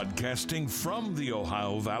Broadcasting from the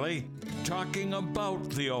Ohio Valley, talking about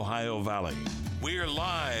the Ohio Valley. We're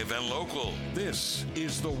live and local. This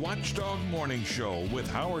is the Watchdog Morning Show with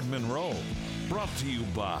Howard Monroe. Brought to you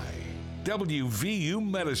by WVU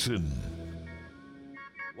Medicine.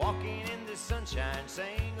 Walking in the sunshine, sing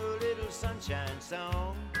a little sunshine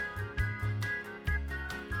song.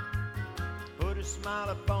 Put a smile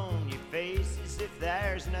upon your face as if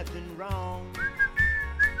there's nothing wrong.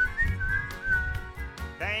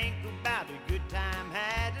 Think about a good time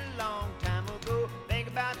had a long time ago. Think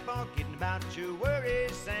about forgetting about your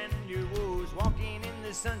worries and your woes. Walking in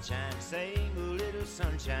the sunshine, sing a little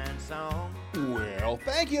sunshine song. Well,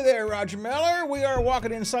 thank you there, Roger Miller. We are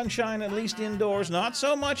walking in sunshine, at least indoors. Not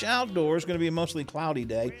so much outdoors. Going to be a mostly cloudy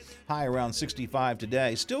day. High around 65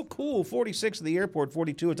 today. Still cool. 46 at the airport,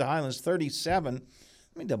 42 at the Highlands, 37. Let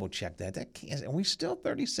me double check that. Are we still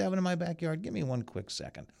 37 in my backyard? Give me one quick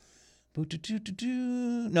second.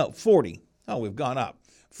 No, 40. Oh, we've gone up.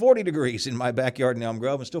 40 degrees in my backyard in Elm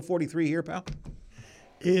Grove, and still 43 here, pal?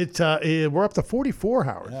 We're up to 44,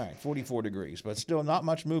 Howard. All right, 44 degrees, but still not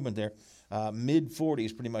much movement there.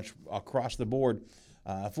 Mid-40s pretty much across the board.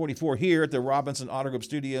 44 here at the Robinson Auto Group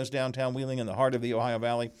Studios, downtown Wheeling in the heart of the Ohio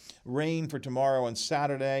Valley. Rain for tomorrow and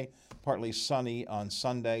Saturday, partly sunny on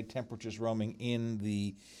Sunday. Temperatures roaming in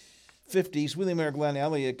the 50s. Wheeling Mayor Glenn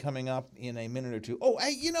Elliott coming up in a minute or two. Oh,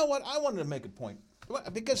 hey, you know what? I wanted to make a point.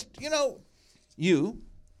 Because, you,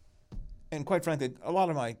 and quite frankly, a lot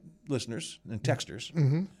of my listeners and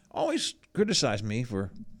texters always criticize me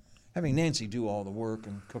for having Nancy do all the work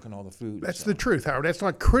and cooking all the food. That's the truth, Howard. That's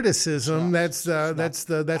not criticism. That's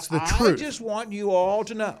the truth. I just want you all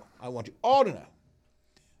to know. I want you all to know.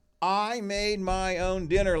 I made my own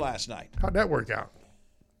dinner last night. How'd that work out?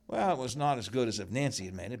 Well, it was not as good as if Nancy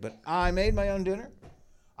had made it, but I made my own dinner.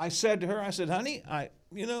 I said to her, honey,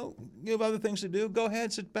 you have other things to do. Go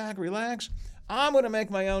ahead, sit back, relax. I'm going to make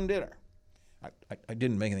my own dinner. I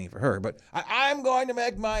didn't make anything for her, but I'm going to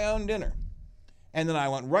make my own dinner. And then I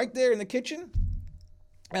went right there in the kitchen,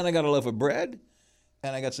 and I got a loaf of bread,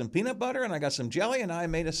 and I got some peanut butter, and I got some jelly, and I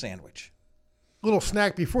made a sandwich. Little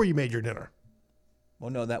snack before you made your dinner.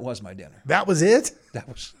 Well, no, that was my dinner. That was it? That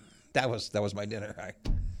was my dinner.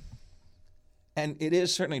 And it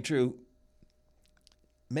is certainly true.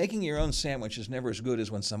 Making your own sandwich is never as good as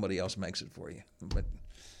when somebody else makes it for you.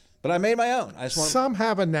 But I made my own. Some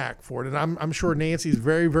have a knack for it, and I'm sure Nancy's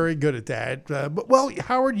very, very good at that. But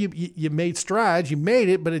Howard, you made strides. You made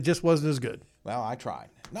it, but it just wasn't as good. Well, I tried.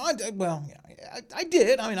 No, I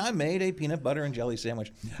did. I made a peanut butter and jelly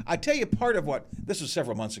sandwich. I tell you, part of what, this was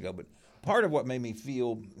several months ago, but part of what made me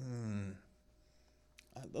feel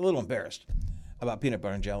a little embarrassed about peanut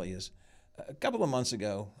butter and jelly is a couple of months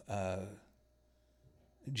ago,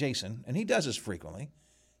 Jason, and he does this frequently,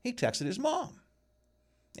 he texted his mom,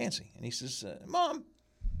 Nancy, and he says, Mom,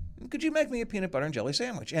 could you make me a peanut butter and jelly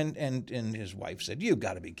sandwich? And his wife said, you've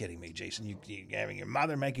got to be kidding me, Jason. You having your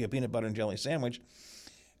mother make you a peanut butter and jelly sandwich?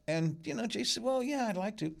 And, Jason said, well, yeah, I'd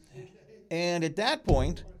like to. And at that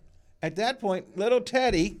point, little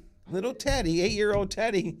Teddy, 8-year-old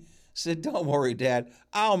Teddy, said, don't worry, Dad,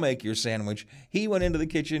 I'll make your sandwich. He went into the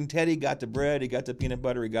kitchen. Teddy got the bread, he got the peanut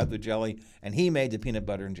butter, he got the jelly, and he made the peanut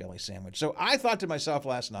butter and jelly sandwich. So I thought to myself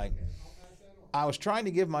last night, I was trying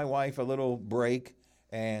to give my wife a little break,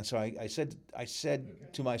 and so I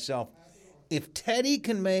said to myself, if Teddy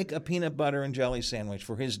can make a peanut butter and jelly sandwich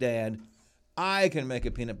for his dad, I can make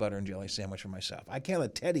a peanut butter and jelly sandwich for myself. I can't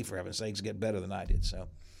let Teddy, for heaven's sakes, get better than I did. So,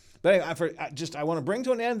 but anyway, I want to bring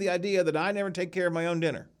to an end the idea that I never take care of my own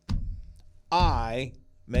dinner. I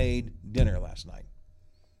made dinner last night.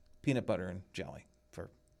 Peanut butter and jelly for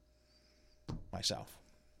myself.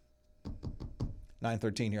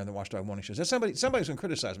 9:13 here on the Watchdog Morning Show. Somebody's going to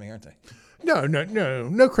criticize me, aren't they?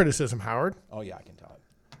 No criticism, Howard. Oh, yeah, I can tell it.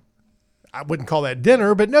 I wouldn't call that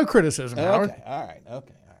dinner, but no criticism, Howard. Okay, all right.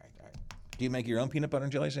 Do you make your own peanut butter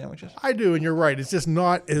and jelly sandwiches? I do, and you're right. It's just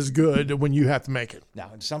not as good when you have to make it. No,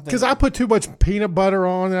 it's something. Because I put too much peanut butter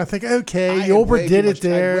on, and I think, okay, you overdid it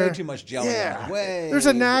there. I had way too much jelly on it. There's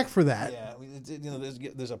a knack for that. Yeah,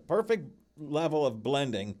 there's a perfect level of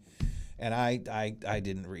blending, and I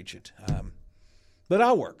didn't reach it. But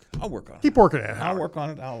I'll work on it. Keep working at it, Howard. I'll work on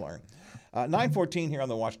it. I'll learn. 9:14 here on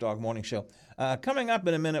the Watchdog Morning Show. Coming up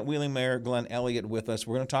in a minute, Wheeling Mayor Glenn Elliott with us.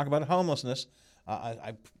 We're going to talk about homelessness.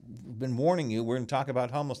 I've been warning you, we're going to talk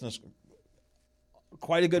about homelessness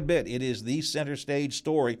quite a good bit. It is the center stage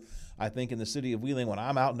story, I think, in the city of Wheeling. When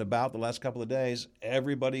I'm out and about the last couple of days,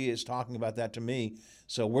 everybody is talking about that to me.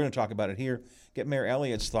 So we're going to talk about it here. Get Mayor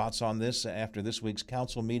Elliott's thoughts on this after this week's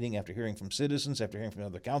council meeting, after hearing from citizens, after hearing from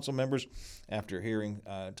other council members, after hearing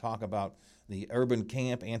talk about the urban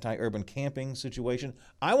camp, anti-urban camping situation.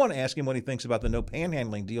 I want to ask him what he thinks about the no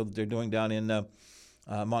panhandling deal that they're doing down in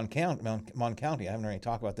Mon County. I haven't heard any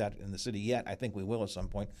talk about that in the city yet. I think we will at some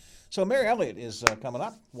point. So Mayor Elliott is coming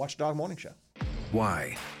up. Watchdog Morning Show.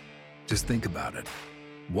 Why? Just think about it.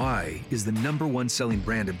 Why is the #1 selling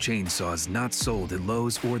brand of chainsaws not sold at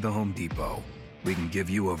Lowe's or the Home Depot? We can give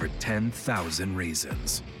you over 10,000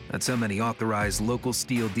 reasons. That's how many authorized local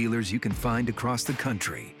steel dealers you can find across the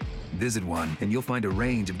country. Visit one and you'll find a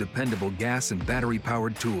range of dependable gas and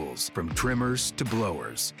battery-powered tools, from trimmers to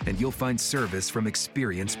blowers. And you'll find service from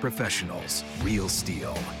experienced professionals. Real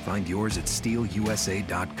steel. Find yours at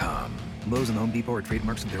steelusa.com. Lowe's and Home Depot are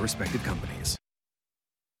trademarks of their respective companies.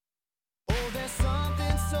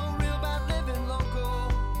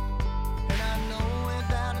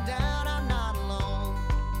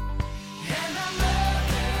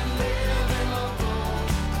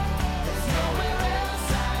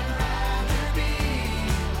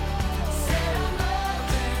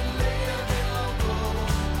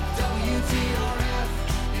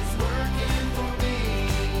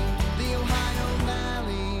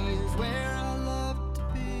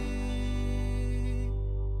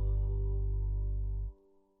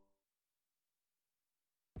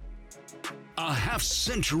 A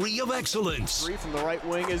half-century of excellence. Three from the right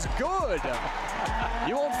wing is good.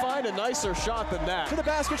 You won't find a nicer shot than that. To the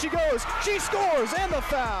basket she goes. She scores, and the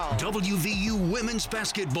foul. WVU women's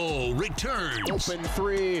basketball returns. Open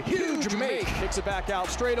three. Huge make. Kicks it back out.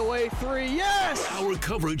 Straight away three. Yes! Our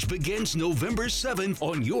coverage begins November 7th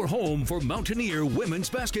on your home for Mountaineer women's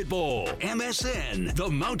basketball. MSN, the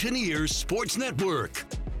Mountaineer Sports Network.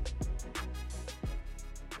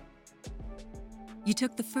 You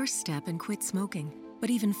took the first step and quit smoking,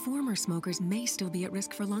 but even former smokers may still be at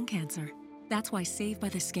risk for lung cancer. That's why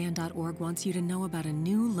SaveByTheScan.org wants you to know about a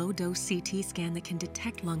new low-dose CT scan that can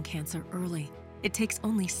detect lung cancer early. It takes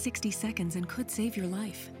only 60 seconds and could save your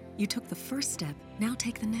life. You took the first step, now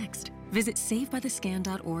take the next. Visit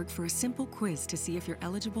SaveByTheScan.org for a simple quiz to see if you're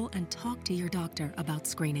eligible and talk to your doctor about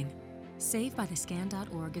screening.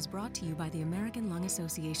 SaveByTheScan.org is brought to you by the American Lung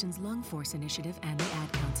Association's Lung Force Initiative and the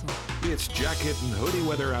Ad Council. It's jacket and hoodie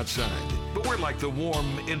weather outside, but we're like the warm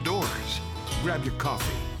indoors. Grab your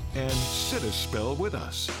coffee and sit a spell with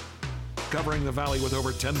us. Covering the valley with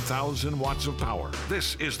over 10,000 watts of power,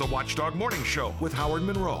 this is the Watchdog Morning Show with Howard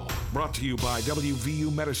Monroe. Brought to you by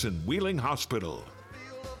WVU Medicine, Wheeling Hospital.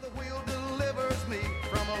 The wheel delivers me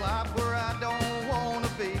from a life where I don't want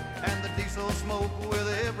to be, and the diesel smoke with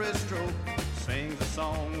every stroke sings a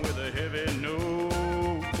song with a heavy note.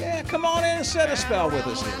 Yeah, come on in and sit a spell with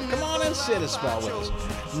us here. Come on and sit a spell with us.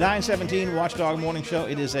 9:17 Watchdog Morning Show.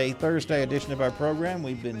 It is a Thursday edition of our program.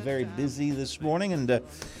 We've been very busy this morning, and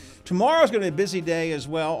tomorrow's going to be a busy day as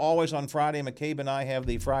well. Always on Friday, McCabe and I have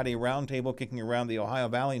the Friday Roundtable kicking around the Ohio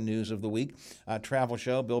Valley news of the week. Travel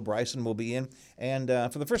show. Bill Bryson will be in. And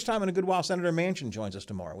for the first time in a good while, Senator Manchin joins us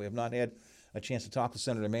tomorrow. We have not had a chance to talk to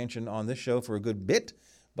Senator Manchin on this show for a good bit,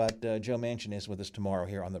 but Joe Manchin is with us tomorrow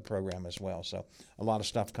here on the program as well. So a lot of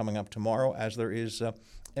stuff coming up tomorrow, as there is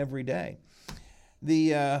every day.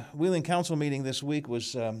 The Wheeling Council meeting this week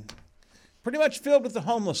was pretty much filled with the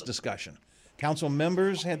homeless discussion. Council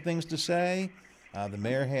members had things to say. The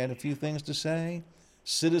mayor had a few things to say.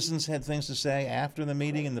 Citizens had things to say after the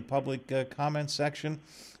meeting in the public comment section.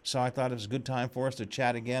 So I thought it was a good time for us to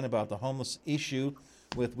chat again about the homeless issue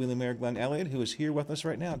with Wheeling Mayor Glenn Elliott, who is here with us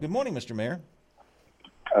right now. Good morning, Mr. Mayor.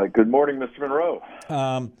 Good morning, Mr. Monroe.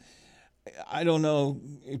 I don't know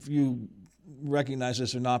if you recognize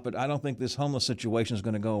this or not, but I don't think this homeless situation is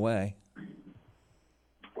going to go away.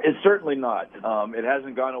 It's certainly not. It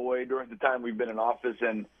hasn't gone away during the time we've been in office,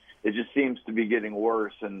 and it just seems to be getting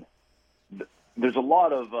worse. And there's a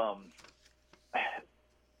lot of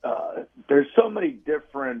there's so many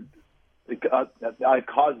different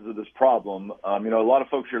causes of this problem. A lot of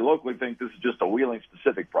folks here locally think this is just a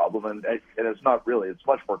Wheeling-specific problem, and it's not really. It's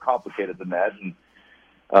much more complicated than that.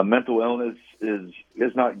 And mental illness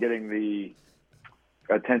is not getting the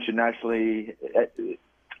attention nationally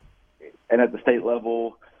and at the state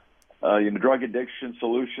level. Drug addiction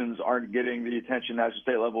solutions aren't getting the attention at the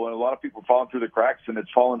state level, and a lot of people are falling through the cracks, and it's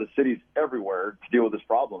fallen to cities everywhere to deal with this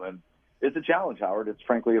problem. And it's a challenge, Howard. It's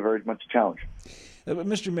frankly a very much a challenge. But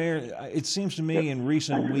Mr. Mayor, it seems to me in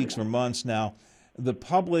recent weeks or months now, the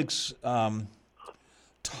public's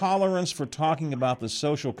tolerance for talking about the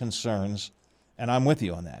social concerns, and I'm with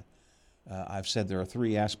you on that. I've said there are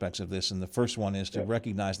three aspects of this, and the first one is to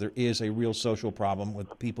recognize there is a real social problem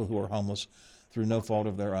with people who are homeless through no fault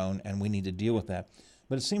of their own, and we need to deal with that.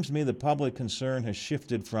 But it seems to me the public concern has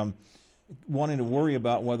shifted from wanting to worry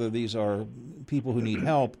about whether these are people who need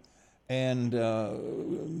help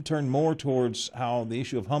and turn more towards how the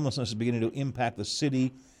issue of homelessness is beginning to impact the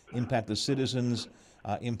city, impact the citizens,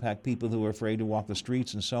 impact people who are afraid to walk the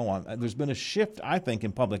streets and so on. There's been a shift, I think,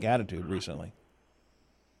 in public attitude recently.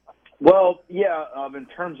 Well, yeah, in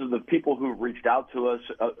terms of the people who reached out to us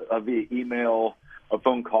via email,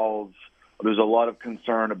 phone calls, there's a lot of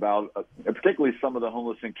concern about particularly some of the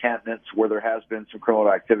homeless encampments where there has been some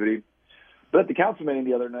criminal activity. But at the council meeting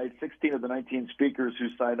the other night, 16 of the 19 speakers who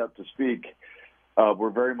signed up to speak were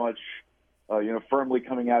very much, firmly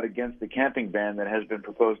coming out against the camping ban that has been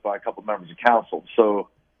proposed by a couple of members of council. So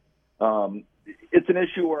it's an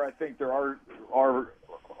issue where I think there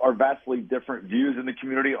are vastly different views in the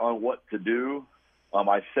community on what to do.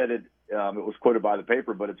 I said it was quoted by the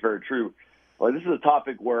paper, but it's very true. This is a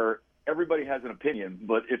topic where everybody has an opinion,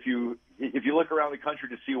 but if you look around the country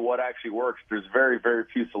to see what actually works, there's very, very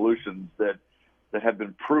few solutions that have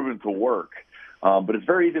been proven to work. But it's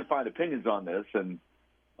very easy to find opinions on this, and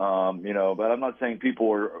but I'm not saying people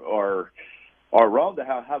are wrong to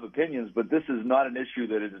have opinions, but this is not an issue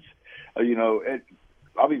that is,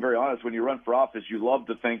 I'll be very honest, when you run for office, you love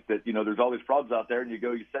to think that, there's all these problems out there, and you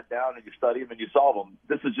sit down and you study them and you solve them.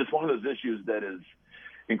 This is just one of those issues that is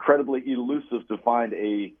incredibly elusive to find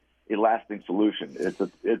a lasting solution.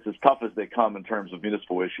 It's as tough as they come in terms of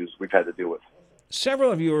municipal issues we've had to deal with.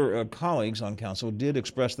 Several of your colleagues on council did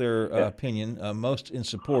express their opinion, most in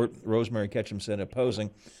support, Rosemary Ketchum said, opposing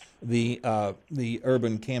the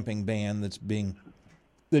urban camping ban that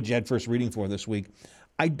you had first reading for this week.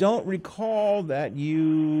 I don't recall that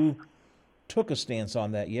you took a stance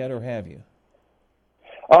on that yet, or have you?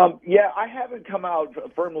 I haven't come out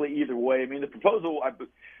firmly either way. I mean, the proposal,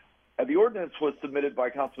 the ordinance was submitted by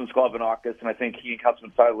Councilman Sklavonakis, and I think he and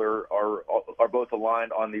Councilman Seidler are both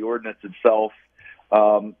aligned on the ordinance itself.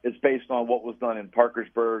 It's based on what was done in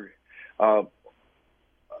Parkersburg. If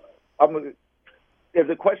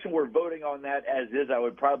the question were voting on that as is, I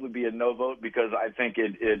would probably be a no vote, because I think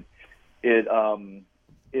it is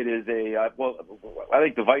I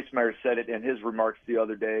think the vice mayor said it in his remarks the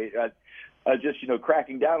other day.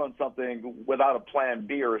 Cracking down on something without a plan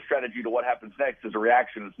B or a strategy to what happens next is a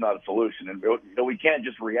reaction. It's not a solution. And we can't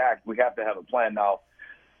just react. We have to have a plan. Now,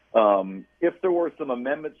 if there were some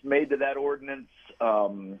amendments made to that ordinance,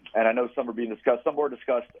 and I know some are being discussed, some were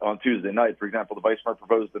discussed on Tuesday night. For example, the vice mayor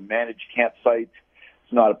proposed a managed campsite.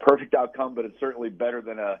 It's not a perfect outcome, but it's certainly better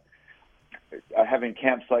than having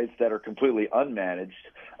campsites that are completely unmanaged.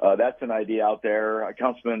 That's an idea out there.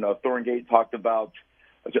 Councilman Thorngate talked about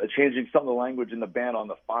changing some of the language in the ban on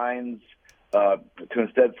the fines to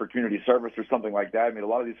instead for community service or something like that. I mean, a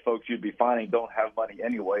lot of these folks you'd be fining don't have money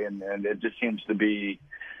anyway, and it just seems to be,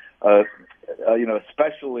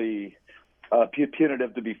 especially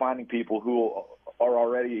punitive to be fining people who are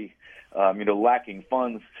already, lacking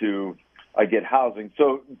funds to get housing.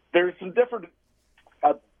 So there's some different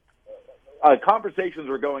conversations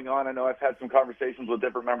were going on. I know I've had some conversations with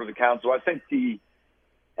different members of council. I think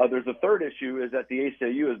there's a third issue, is that the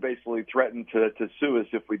ACLU has basically threatened to sue us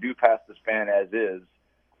if we do pass this ban as is.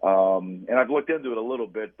 And I've looked into it a little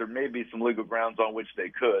bit. There may be some legal grounds on which they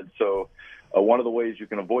could. So one of the ways you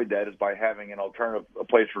can avoid that is by having an alternative, a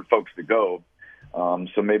place for folks to go.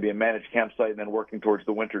 So maybe a managed campsite and then working towards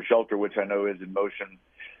the winter shelter, which I know is in motion.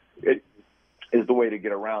 It is the way to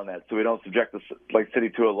get around that, so we don't subject the city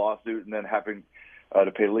to a lawsuit and then having to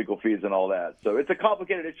pay legal fees and all that. So it's a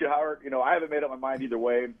complicated issue, Howard. I haven't made up my mind either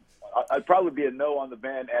way. I'd probably be a no on the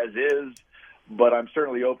ban as is, but I'm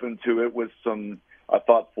certainly open to it with some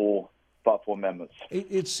thoughtful amendments.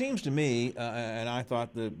 It seems to me, and I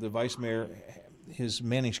thought the vice mayor, his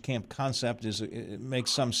managed camp concept it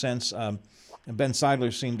makes some sense. Ben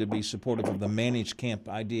Seidler seemed to be supportive of the managed camp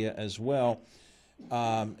idea as well.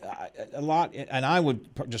 A lot, and I would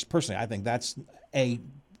just personally, I think that's a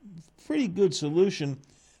pretty good solution,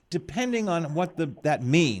 depending on what that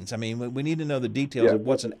means. I mean, we need to know the details of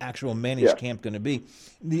what's an actual managed camp going to be.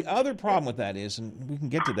 The other problem with that is, and we can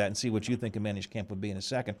get to that and see what you think a managed camp would be in a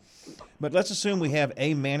second, but let's assume we have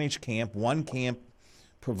a managed camp, one camp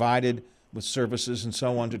provided with services and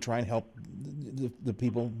so on to try and help the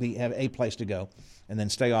people have a place to go and then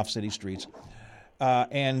stay off city streets.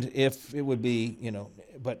 And if it would be,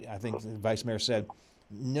 but I think the vice mayor said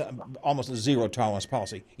almost a zero tolerance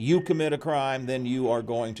policy. You commit a crime, then you are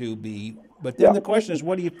going to be. But then the question is,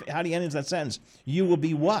 how do you end that sentence? You will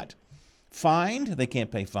be what? Fined? They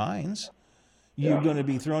can't pay fines. You're going to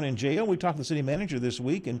be thrown in jail. We talked to the city manager this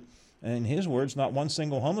week, and in his words, not one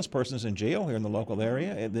single homeless person is in jail here in the local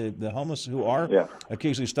area. The homeless who are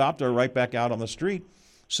occasionally stopped are right back out on the street.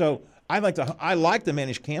 So I like the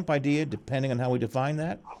managed camp idea, depending on how we define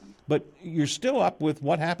that. but you're still up with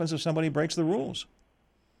what happens if somebody breaks the rules.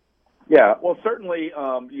 Yeah, well, certainly,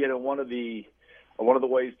 one of the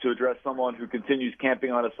ways to address someone who continues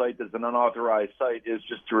camping on a site that's an unauthorized site is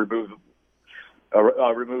just to remove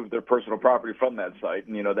their personal property from that site,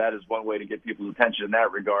 and that is one way to get people's attention in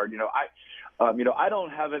that regard. I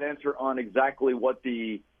don't have an answer on exactly what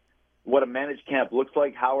a managed camp looks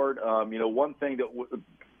like, Howard. One thing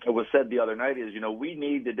that was said the other night is, we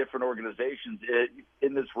need the different organizations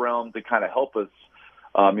in this realm to kind of help us.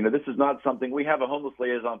 This is not something, we have a homeless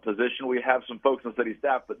liaison position. We have some folks on city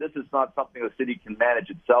staff, but this is not something the city can manage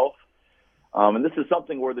itself. And this is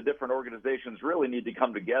something where the different organizations really need to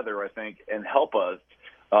come together, I think, and help us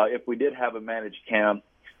if we did have a managed camp,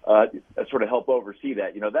 sort of help oversee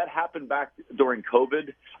that. That happened back during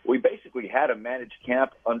COVID. We basically had a managed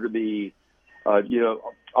camp under the,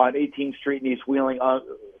 on 18th Street in East Wheeling,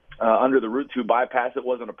 under the Route 2 bypass. It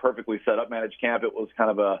wasn't a perfectly set up managed camp. It was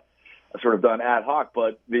kind of a sort of done ad hoc.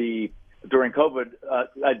 But during COVID,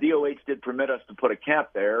 DOH did permit us to put a camp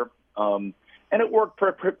there. And it worked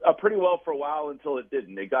pretty well for a while until it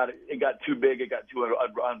didn't. It got too big. It got too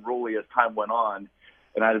unruly as time went on,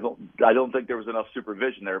 and I don't think there was enough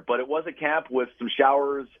supervision there. But it was a camp with some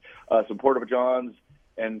showers, some porta johns,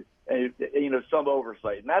 and some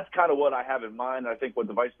oversight. And that's kind of what I have in mind. I think what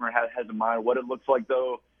the vice mayor has in mind. What it looks like,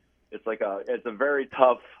 though, it's a very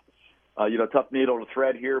tough needle to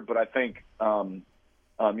thread here. But I think having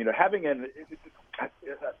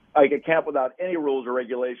a camp without any rules or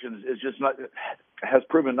regulations has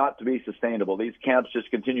proven not to be sustainable. These camps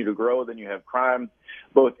just continue to grow. Then you have crime,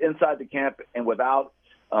 both inside the camp and without.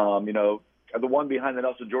 The one behind the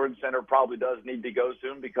Nelson Jordan Center probably does need to go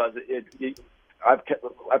soon because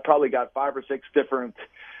I've probably got 5 or 6 different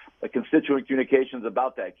constituent communications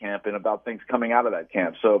about that camp and about things coming out of that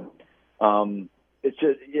camp. So it's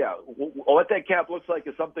just, what that camp looks like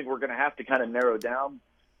is something we're going to have to kind of narrow down.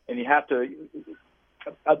 And you have to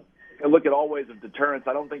look at all ways of deterrence.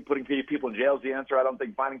 I don't think putting people in jail is the answer. I don't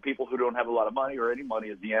think finding people who don't have a lot of money or any money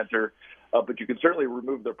is the answer. But you can certainly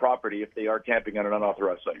remove their property if they are camping on an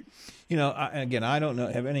unauthorized site. I don't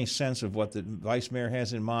have any sense of what the vice mayor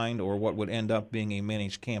has in mind or what would end up being a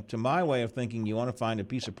managed camp. To my way of thinking, you want to find a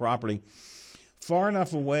piece of property far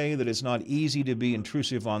enough away that it's not easy to be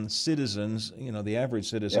intrusive on citizens, the average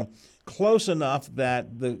citizen, close enough that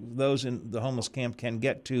those in the homeless camp can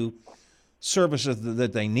get to services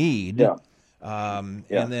that they need. And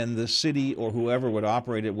then the city or whoever would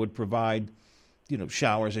operate it would provide,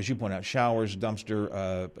 showers, as you point out, showers,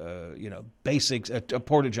 dumpster, basics,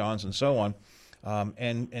 porta-johns and so on,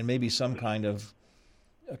 and maybe some kind of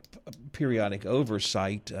periodic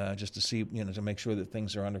oversight just to see, to make sure that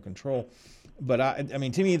things are under control. But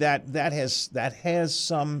to me, that has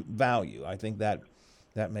some value. I think that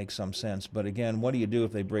makes some sense. But again, what do you do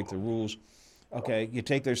if they break the rules? Okay, you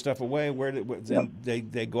take their stuff away. Then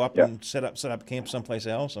they go up and set up camp someplace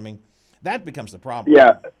else. I mean, that becomes the problem.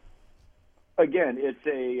 Yeah. Again, it's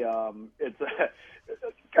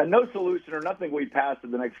a no solution or nothing we pass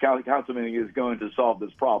at the next county council meeting is going to solve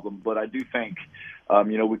this problem. But I do think,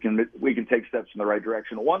 we can take steps in the right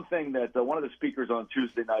direction. One thing that one of the speakers on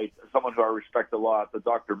Tuesday night, someone who I respect a lot, the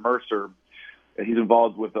Dr. Mercer, he's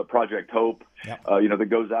involved with Project Hope, that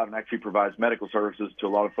goes out and actually provides medical services to a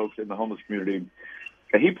lot of folks in the homeless community.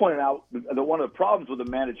 And he pointed out that one of the problems with a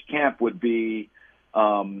managed camp would be,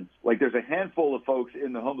 there's a handful of folks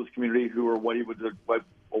in the homeless community who are what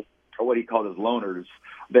he called as loners.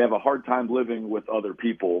 They have a hard time living with other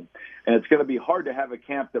people, and it's going to be hard to have a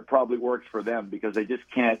camp that probably works for them because they just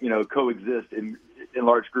can't, coexist in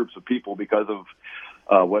large groups of people because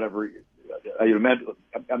of whatever,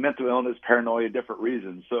 mental illness, paranoia, different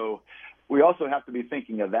reasons. So we also have to be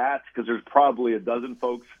thinking of that because there's probably a dozen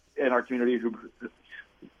folks in our community who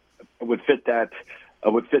would fit that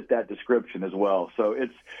description as well. So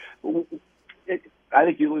I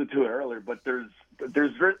think you alluded to it earlier, but there's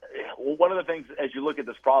one of the things as you look at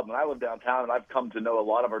this problem, and I live downtown and I've come to know a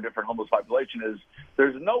lot of our different homeless population, is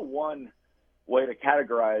there's no one way to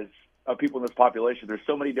categorize people in this population. There's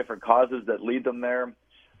so many different causes that lead them there.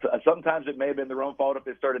 Sometimes it may have been their own fault if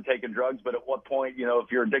they started taking drugs, but at what point,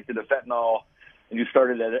 if you're addicted to fentanyl and you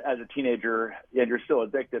started as a teenager and you're still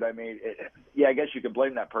addicted, I guess you can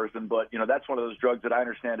blame that person, but, that's one of those drugs that I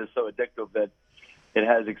understand is so addictive that it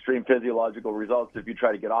has extreme physiological results if you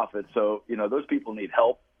try to get off it. So, those people need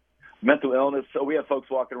help. Mental illness. So we have folks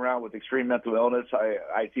walking around with extreme mental illness.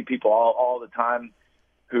 I see people all the time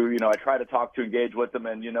who, I try to talk to, engage with them,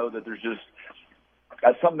 and that there's just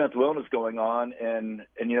some mental illness going on. And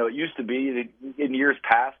it used to be in years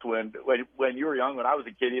past when you were young, when I was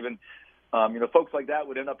a kid even, folks like that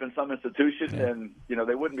would end up in some institution, and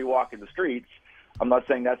they wouldn't be walking the streets. I'm not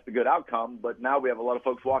saying that's the good outcome, but now we have a lot of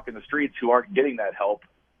folks walking the streets who aren't getting that help.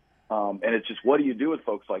 And it's just, what do you do with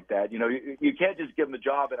folks like that? You can't just give them a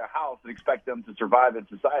job in a house and expect them to survive in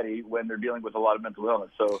society when they're dealing with a lot of mental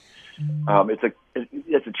illness. So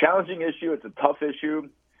it's a challenging issue. It's a tough issue.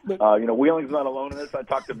 Wheeling's not alone in this. I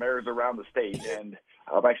talked to mayors around the state, and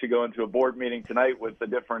I'm actually going to a board meeting tonight with the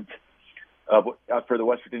different for the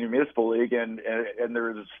West Virginia Municipal League, and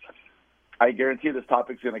there's, I guarantee this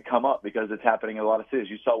topic's going to come up because it's happening in a lot of cities.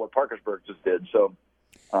 You saw what Parkersburg just did. So,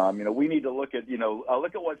 we need to look at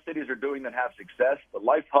what cities are doing that have success. The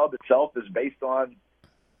Life Hub itself is based on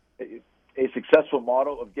a successful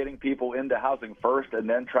model of getting people into housing first and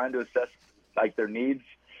then trying to assess their needs.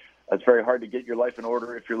 It's very hard to get your life in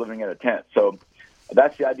order if you're living in a tent. So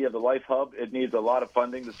that's the idea of the Life Hub. It needs a lot of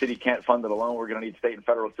funding. The city can't fund it alone. We're going to need state and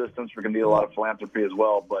federal assistance. We're going to need a lot of philanthropy as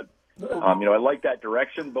well. But, I like that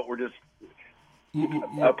direction, but we're just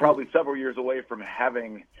probably several years away from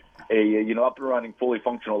having a up and running, fully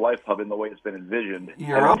functional Life Hub in the way it's been envisioned.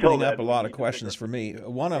 You're opening up a lot of questions for me.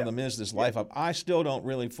 One of them is this Life Hub. I still don't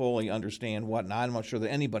really fully understand and I'm not sure that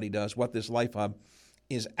anybody does, what this Life Hub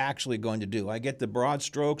is actually going to do. I get the broad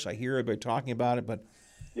strokes. I hear everybody talking about it, but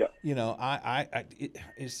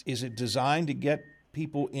is it designed to get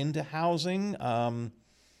people into housing?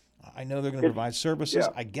 I know they're going to provide services.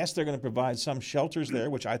 I guess they're going to provide some shelters there,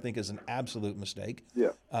 which I think is an absolute mistake.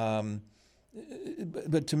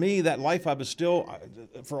 But to me, that Life Hub is still,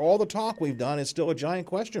 for all the talk we've done, it's still a giant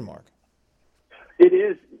question mark. It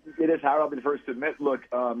is, Howard. I'll be the first to admit, look,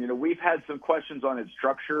 we've had some questions on its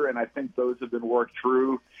structure, and I think those have been worked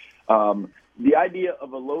through. The idea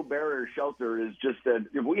of a low-barrier shelter is just that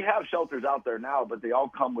we have shelters out there now, but they all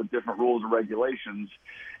come with different rules and regulations.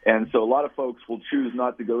 And so a lot of folks will choose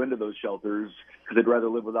not to go into those shelters because they'd rather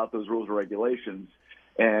live without those rules or regulations.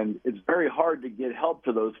 And it's very hard to get help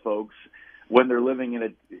to those folks when they're living in a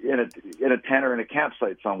tent or in a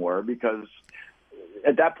campsite somewhere, because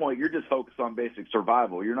at that point you're just focused on basic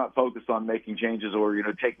survival. You're not focused on making changes or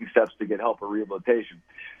taking steps to get help or rehabilitation.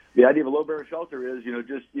 The idea of a low-barrier shelter is you have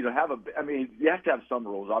to have some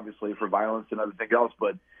rules obviously for violence and everything else,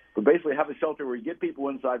 but basically have a shelter where you get people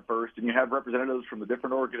inside first, and you have representatives from the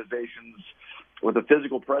different organizations with a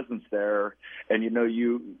physical presence there, and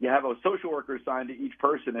you have a social worker assigned to each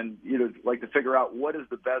person, and to figure out what is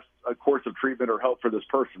the best course of treatment or help for this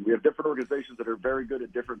person. We have different organizations that are very good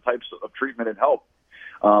at different types of treatment and help,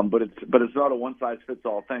 but it's not a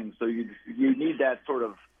one-size-fits-all thing. So you need that sort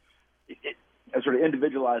of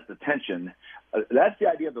individualized attention. That's the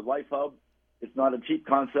idea of the Life Hub. It's not a cheap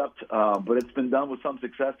concept, but it's been done with some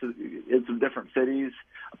success in some different cities.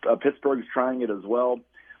 Pittsburgh's trying it as well.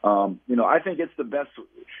 I think it's the best.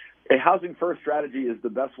 A housing-first strategy is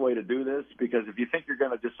the best way to do this, because if you think you're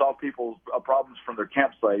going to just solve people's problems from their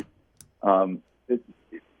campsite,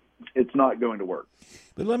 it's not going to work.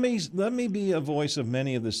 But let me be a voice of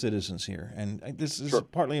many of the citizens here, and this is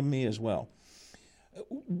partly of me as well.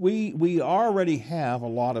 We already have a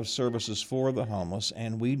lot of services for the homeless,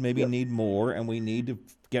 and we maybe need more, and we need to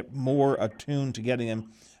get more attuned to getting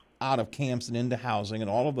them out of camps and into housing, and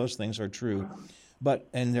all of those things are true.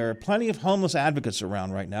 And there are plenty of homeless advocates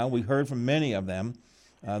around right now. We heard from many of them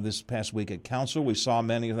this past week at council. We saw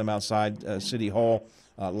many of them outside City Hall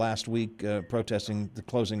last week protesting the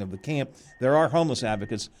closing of the camp. There are homeless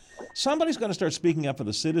advocates. Somebody's going to start speaking up for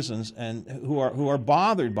the citizens and who are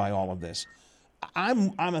bothered by all of this.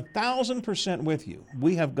 I'm 1,000% with you.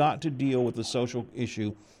 We have got to deal with the social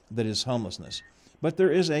issue that is homelessness. But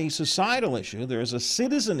there is a societal issue, there is a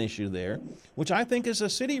citizen issue there, which I think is a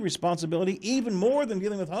city responsibility even more than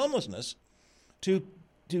dealing with homelessness, to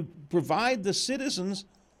provide the citizens,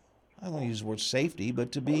 I don't want to use the word safety,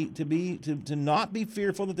 but to not be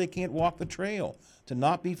fearful that they can't walk the trail, to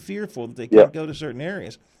not be fearful that they can't go to certain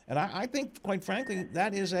areas. And I think, quite frankly,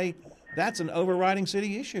 that's an overriding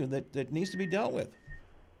city issue that needs to be dealt with.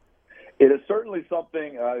 It is certainly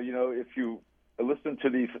something, if you listen to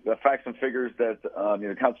the facts and figures that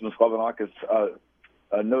Councilman Sklevanakis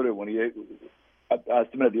noted when he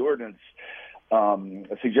submitted the ordinance,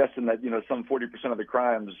 suggesting that some 40% of the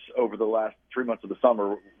crimes over the last 3 months of the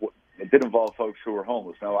summer did involve folks who were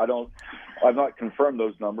homeless. Now, I've not confirmed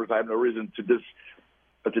those numbers. I have no reason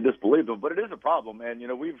to disbelieve them, but it is a problem. And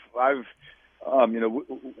I've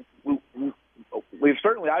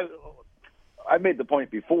made the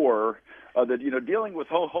point before that dealing with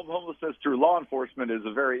homelessness through law enforcement is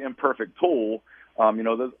a very imperfect tool.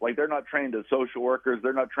 They're not trained as social workers.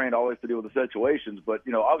 They're not trained always to deal with the situations. But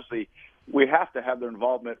obviously, we have to have their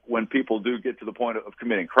involvement when people do get to the point of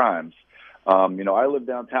committing crimes. I live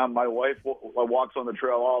downtown. My wife walks on the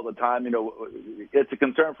trail all the time. It's a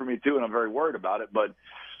concern for me too, and I'm very worried about it. But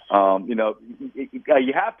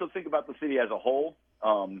you have to think about the city as a whole.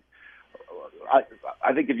 I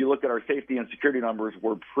think if you look at our safety and security numbers,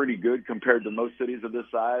 we're pretty good compared to most cities of this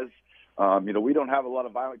size. We don't have a lot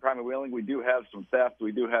of violent crime in Wheeling. We do have some theft.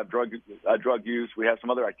 We do have drug use. We have some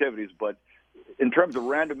other activities. But in terms of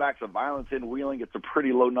random acts of violence in Wheeling, it's a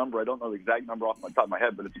pretty low number. I don't know the exact number off the top of my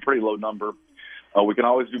head, but it's a pretty low number. We can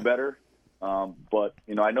always do better. But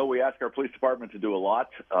I know we ask our police department to do a lot.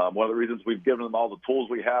 One of the reasons we've given them all the tools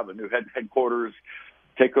we have, a new headquarters,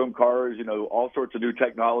 take-home cars, all sorts of new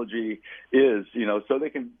technology is, so they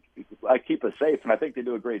can keep us safe, and I think they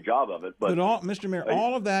do a great job of it. But Mr. Mayor,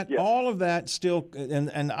 all of that still,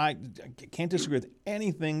 and I can't disagree with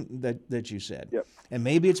anything that you said. Yep. And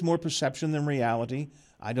maybe it's more perception than reality.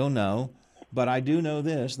 I don't know, but I do know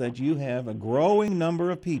this: that you have a growing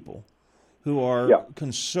number of people who are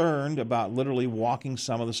concerned about literally walking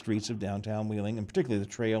some of the streets of downtown Wheeling, and particularly the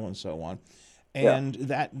trail and so on. And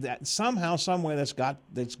that somehow, some way, that's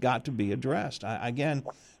got to be addressed. Again,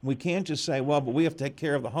 we can't just say, well, but we have to take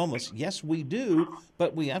care of the homeless. Yes, we do,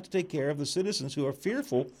 but we have to take care of the citizens who are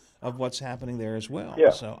fearful of what's happening there as well.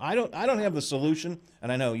 Yeah. So I don't have the solution, and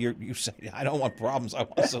I know you say I don't want problems, I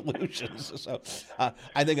want solutions. So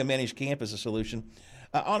I think a managed camp is a solution.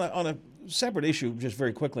 On a separate issue, just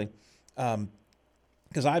very quickly.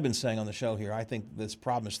 Because I've been saying on the show here, I think this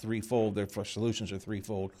problem is threefold. Therefore, solutions are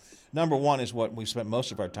threefold. Number one is what we spent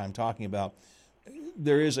most of our time talking about.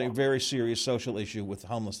 There is a very serious social issue with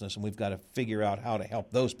homelessness, and we've got to figure out how to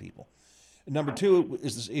help those people. Number two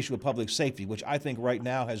is this issue of public safety, which I think right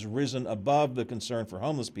now has risen above the concern for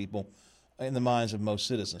homeless people in the minds of most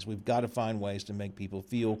citizens. We've got to find ways to make people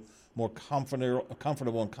feel more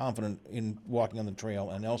comfortable and confident in walking on the trail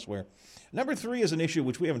and elsewhere. Number three is an issue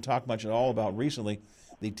which we haven't talked much at all about recently,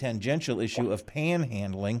 the tangential issue of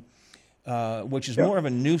panhandling, which is more of a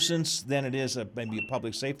nuisance than it is maybe a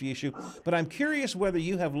public safety issue. But I'm curious whether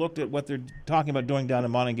you have looked at what they're talking about doing down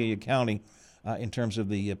in Montague County in terms of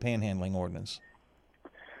the panhandling ordinance.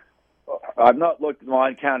 I've not looked at the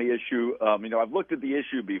Montague County issue. I've looked at the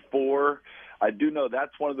issue before. I do know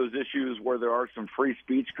that's one of those issues where there are some free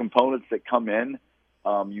speech components that come in.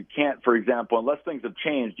 You can't, for example, unless things have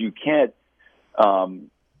changed, you can't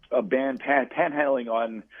ban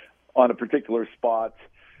panhandling on a particular spot,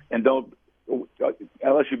 and don't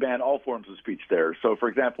unless you ban all forms of speech there. So, for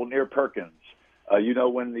example, near Perkins,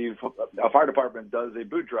 when the fire department does a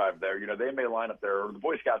boot drive there, they may line up there, or the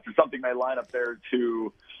Boy Scouts or something may line up there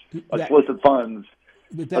to solicit funds.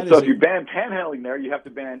 So if you ban panhandling there, you have to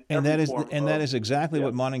ban every form. And that is exactly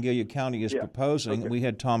what Montague County is proposing. Okay. We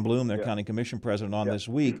had Tom Bloom, their county commission president, on this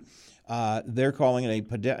week. They're calling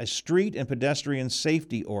it a street and pedestrian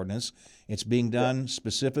safety ordinance. It's being done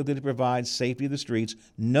specifically to provide safety of the streets.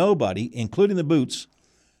 Nobody, including the boots,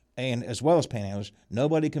 and as well as panhandlers,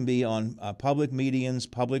 nobody can be on public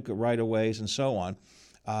medians, public right-of-ways, and so on.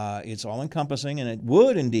 It's all-encompassing, and it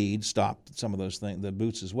would indeed stop some of those things, the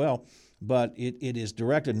boots as well. But it is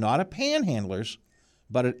directed not at panhandlers,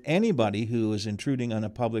 but at anybody who is intruding on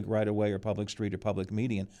a public right-of-way or public street or public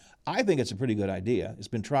median. I think it's a pretty good idea. It's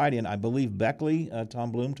been tried in, I believe, Beckley.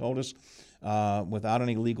 Tom Bloom told us, without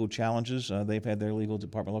any legal challenges. They've had their legal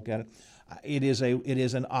department look at it. It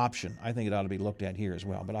is an option. I think it ought to be looked at here as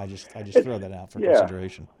well. But I just throw that out for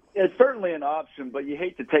consideration. It's certainly an option, but you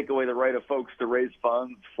hate to take away the right of folks to raise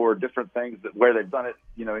funds for different things where they've done it,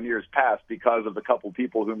 in years past because of a couple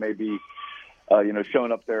people who may be,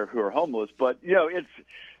 showing up there who are homeless. But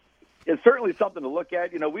it's certainly something to look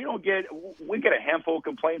at. We get a handful of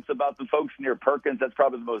complaints about the folks near Perkins. That's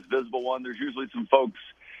probably the most visible one. There's usually some folks,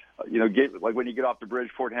 like when you get off the bridge,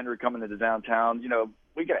 Fort Henry coming into downtown.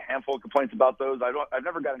 We get a handful of complaints about those. I've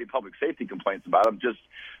never got any public safety complaints about them. Just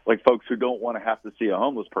like folks who don't want to have to see a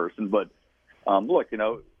homeless person. But look,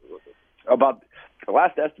 about the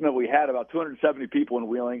last estimate we had, about 270 people in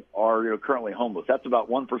Wheeling are currently homeless. That's about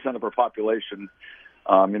 1% of our population.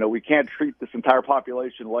 We can't treat this entire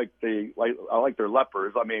population like they're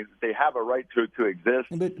lepers. I mean, they have a right to exist.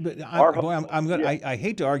 But I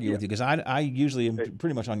hate to argue with you because I usually am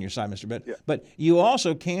pretty much on your side, Mr. Bitt. But you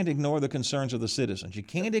also can't ignore the concerns of the citizens. You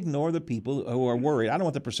can't ignore the people who are worried. I don't know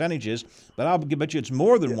what the percentage is, but I'll bet you it's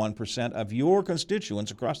more than 1% of your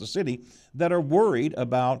constituents across the city that are worried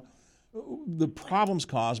about the problems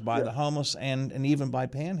caused by the homeless and even by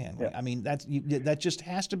panhandling. I mean, that just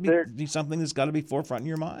has to be something that's got to be forefront in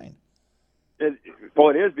your mind. It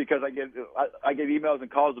is because I get emails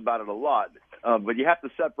and calls about it a lot. But you have to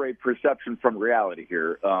separate perception from reality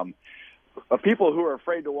here. People who are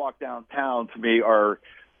afraid to walk downtown, to me, are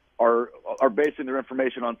are basing their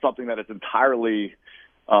information on something that is entirely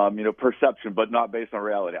perception, but not based on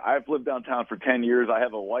reality. I've lived downtown for 10 years. I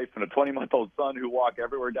have a wife and a 20-month-old son who walk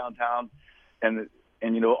everywhere downtown, and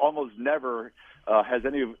almost never has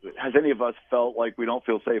any of us felt like we don't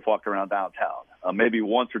feel safe walking around downtown. Maybe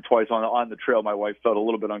once or twice on the trail, my wife felt a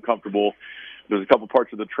little bit uncomfortable. There's a couple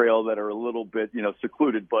parts of the trail that are a little bit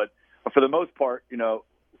secluded, but for the most part,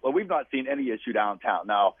 we've not seen any issue downtown.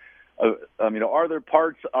 Now, are there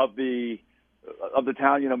parts of the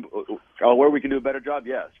town, where we can do a better job?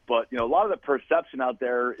 Yes. But, a lot of the perception out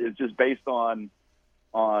there is just based on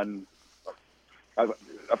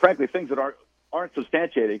frankly, things that aren't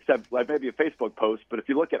substantiated, except like maybe a Facebook post. But if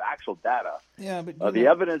you look at actual data, the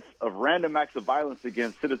evidence of random acts of violence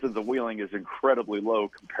against citizens of Wheeling is incredibly low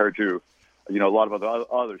compared to a lot of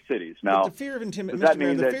other cities. Now, but the fear of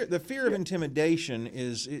the fear of intimidation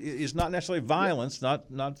is not necessarily violence, not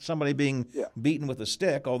somebody being beaten with a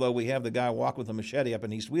stick, although we have the guy walk with a machete up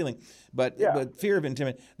in East Wheeling. But fear of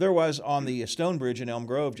intimidation. There was on the Stone Bridge in Elm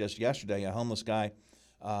Grove just yesterday a homeless guy,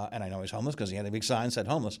 and I know he's homeless because he had a big sign that said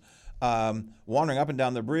homeless, wandering up and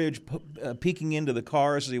down the bridge, peeking into the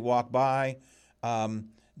cars as he walked by.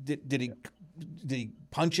 Did he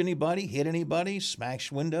punch anybody, hit anybody,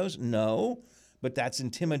 smash windows? No, but that's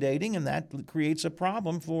intimidating, and that creates a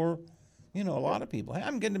problem for, a lot of people. Hey,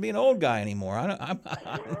 I'm getting to be an old guy anymore. I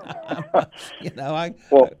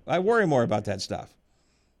worry more about that stuff.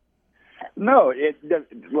 No,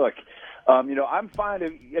 look, I'm fine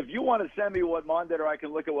if you want to send me what Mon did, or I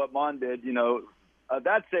can look at what Mon did.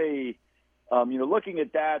 That's a, looking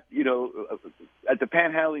at that, at the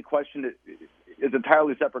panhandling question. It's an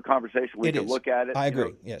entirely separate conversation. We can look at it. I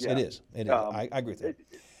agree. Yes, it is. It is. I agree with that.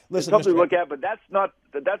 Listen, it's something to look at, but that's not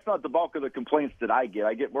the bulk of the complaints that I get.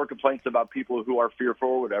 I get more complaints about people who are fearful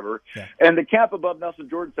or whatever. Yeah. And the camp above Nelson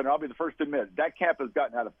Jordan Center, I'll be the first to admit, that camp has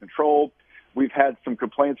gotten out of control. We've had some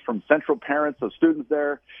complaints from central parents of students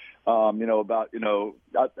there, about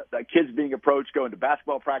kids being approached, going to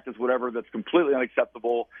basketball practice, whatever. That's completely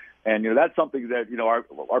unacceptable. And that's something that our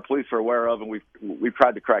police are aware of, and we've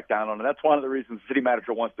tried to crack down on. And that's one of the reasons the city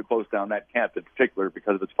manager wants to close down that camp in particular,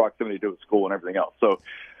 because of its proximity to its school and everything else. So,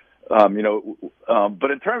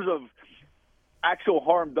 but in terms of actual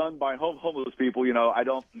harm done by homeless people, I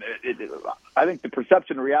think the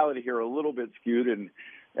perception and reality here are a little bit skewed, and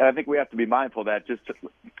I think we have to be mindful of that,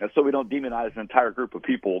 so we don't demonize an entire group of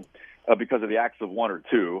people because of the acts of one or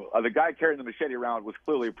two. The guy carrying the machete around was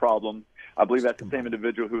clearly a problem. I believe that's the same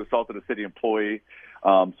individual who assaulted a city employee.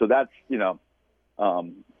 So that's,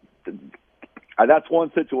 that's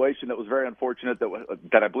one situation that was very unfortunate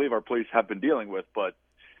that I believe our police have been dealing with. But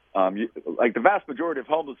like the vast majority of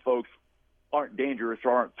homeless folks aren't dangerous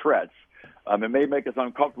or aren't threats. It may make us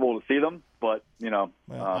uncomfortable to see them, but you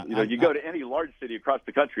go to any large city across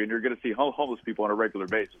the country and you're going to see homeless people on a regular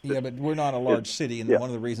basis. Yeah, but we're not a large city, and one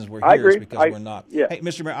of the reasons we're here is because we're not. Yeah. Hey,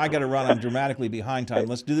 Mr. Mayor, I got to run. I'm dramatically behind time.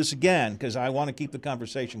 Let's do this again because I want to keep the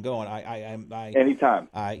conversation going. Anytime.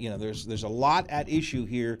 There's a lot at issue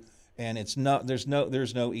here, and there's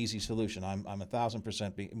no easy solution. I'm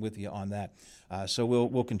 1,000% with you on that. So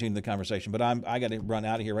we'll continue the conversation. But I got to run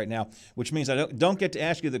out of here right now, which means I don't get to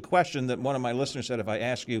ask you the question that one of my listeners said if I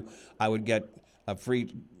ask you, I would get a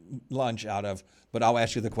free lunch out of. But I'll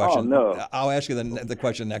ask you the question. Oh, no. I'll ask you the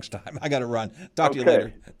question next time. I got to run. Talk to you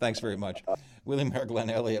later. Thanks very much. Wheeling Mayor Glenn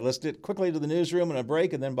Elliott. Let's get quickly to the newsroom and a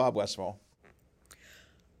break, and then Bob Westfall.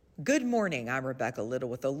 Good morning. I'm Rebecca Little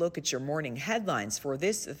with a look at your morning headlines for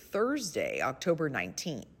this Thursday, October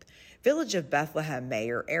 19th. Village of Bethlehem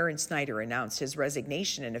Mayor Aaron Snyder announced his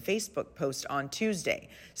resignation in a Facebook post on Tuesday.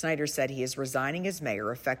 Snyder said he is resigning as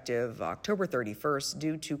mayor effective October 31st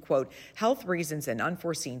due to, quote, health reasons and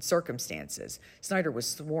unforeseen circumstances. Snyder was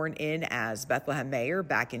sworn in as Bethlehem mayor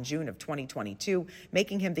back in June of 2022,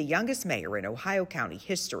 making him the youngest mayor in Ohio County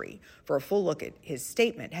history. For a full look at his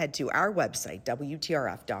statement, head to our website,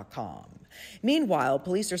 WTRF.com. Meanwhile,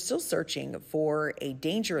 police are still searching for a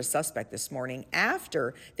dangerous suspect this morning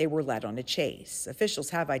after they were led on a chase.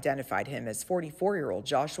 Officials have identified him as 44-year-old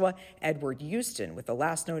Joshua Edward Houston with the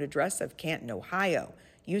last known address of Canton, Ohio.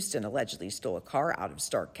 Houston allegedly stole a car out of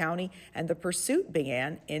Stark County, and the pursuit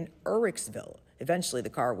began in Uricksville. Eventually, the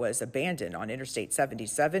car was abandoned on Interstate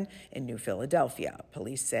 77 in New Philadelphia.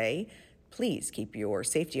 Police say, please keep your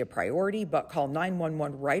safety a priority, but call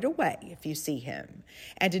 911 right away if you see him.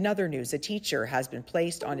 And in other news, a teacher has been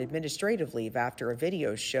placed on administrative leave after a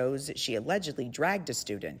video shows she allegedly dragged a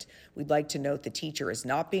student. We'd like to note the teacher is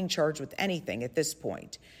not being charged with anything at this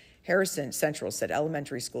point. Harrison Central said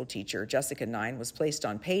elementary school teacher Jessica Nine was placed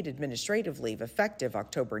on paid administrative leave effective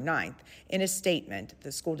October 9th. In a statement,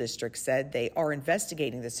 the school district said they are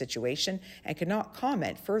investigating the situation and cannot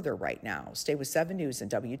comment further right now. Stay with 7 News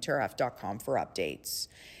and WTRF.com for updates.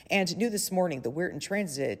 And new this morning, the Weirton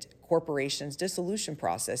Transit Corporation's dissolution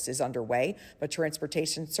process is underway, but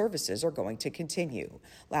transportation services are going to continue.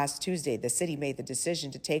 Last Tuesday, the city made the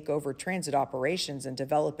decision to take over transit operations and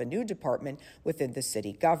develop a new department within the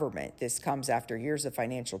city government. This comes after years of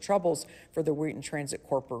financial troubles for the Weirton Transit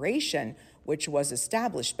Corporation, which was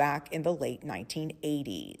established back in the late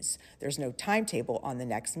 1980s. There's no timetable on the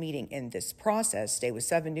next meeting in this process. Stay with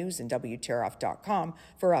 7 News and WTRF.com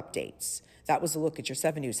for updates. That was a look at your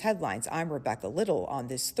 7 News headlines. I'm Rebecca Little on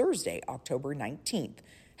this Thursday, October 19th.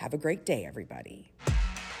 Have a great day, everybody.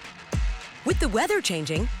 With the weather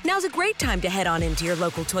changing, now's a great time to head on into your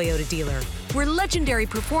local Toyota dealer, where legendary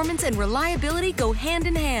performance and reliability go hand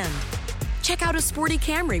in hand. Check out a sporty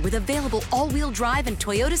Camry with available all-wheel drive and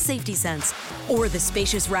Toyota Safety Sense, or the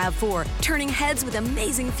spacious RAV4, turning heads with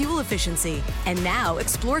amazing fuel efficiency. And now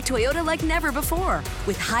explore Toyota like never before,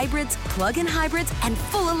 with hybrids, plug-in hybrids, and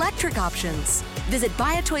full electric options. Visit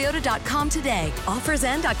buyatoyota.com today. Offers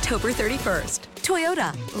end October 31st.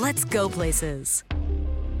 Toyota, let's go places.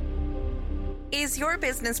 Is your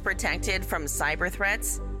business protected from cyber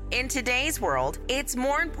threats? In today's world, it's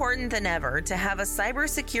more important than ever to have a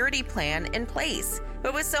cybersecurity plan in place.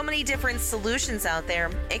 But with so many different solutions out there,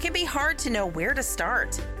 it can be hard to know where to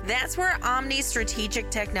start. That's where Omni Strategic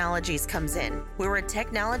Technologies comes in. We're a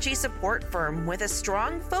technology support firm with a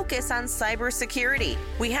strong focus on cybersecurity.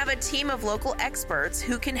 We have a team of local experts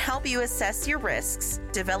who can help you assess your risks,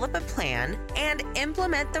 develop a plan, and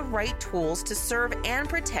implement the right tools to serve and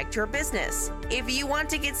protect your business. If you want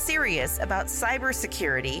to get serious about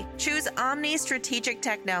cybersecurity, choose Omni Strategic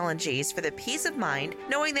Technologies for the peace of mind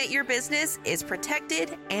knowing that your business is protected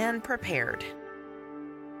and prepared.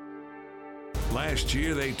 Last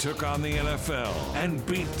year, they took on the NFL and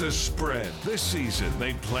beat the spread. This season,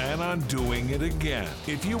 they plan on doing it again.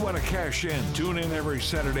 If you want to cash in, tune in every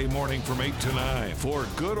Saturday morning from 8 to 9 for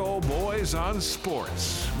Good Old Boys on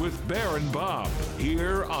Sports with Bear and Bob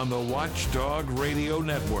here on the Watchdog Radio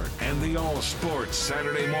Network and the All Sports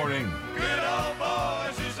Saturday morning. Good old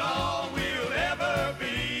boys is all we'll ever be.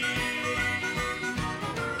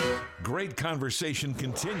 Great conversation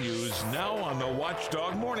continues now on the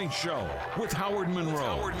Watchdog Morning Show with Howard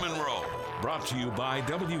Monroe. Brought to you by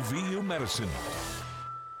WVU Medicine.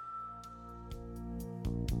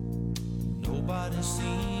 Nobody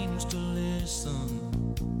seems to listen.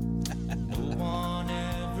 No one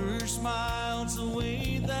ever smiles the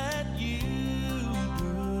way that you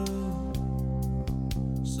do.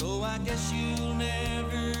 So I guess you'll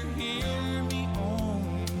never hear me on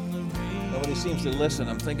the radio. Nobody seems to listen.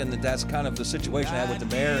 I'm thinking that's kind of the situation I had with the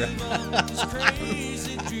bear.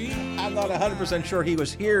 I'm not 100% sure he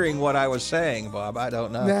was hearing what I was saying, Bob. I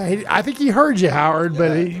don't know. Nah, I think he heard you, Howard,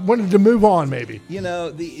 but he wanted to move on, maybe. You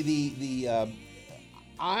know,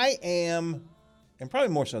 I am, and probably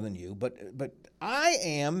more so than you, but I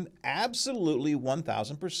am absolutely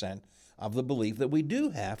 1,000% of the belief that we do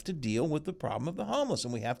have to deal with the problem of the homeless,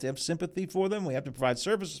 and we have to have sympathy for them. We have to provide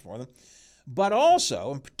services for them. But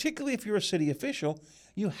also, and particularly if you're a city official,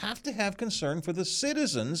 you have to have concern for the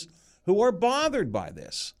citizens who are bothered by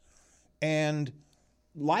this. And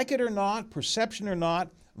like it or not, perception or not,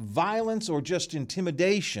 violence or just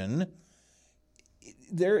intimidation,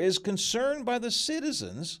 there is concern by the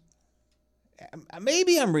citizens.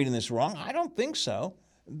 Maybe I'm reading this wrong. I don't think so.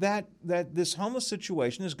 That this homeless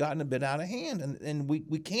situation has gotten a bit out of hand. And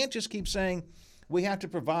we can't just keep saying we have to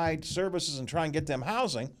provide services and try and get them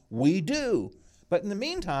housing. We do. But in the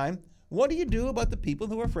meantime, what do you do about the people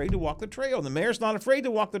who are afraid to walk the trail? The mayor's not afraid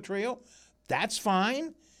to walk the trail. That's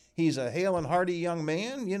fine. He's a hale and hearty young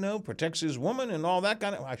man, you know, protects his woman and all that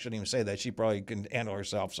kind of. I shouldn't even say that. She probably can handle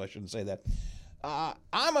herself, so I shouldn't say that.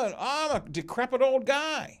 I'm a decrepit old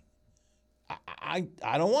guy. I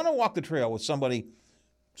don't want to walk the trail with somebody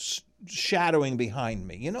shadowing behind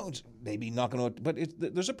me. You know, it's maybe not going to, but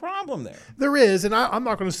there's a problem there. There is, and I'm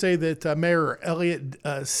not going to say that Mayor Elliott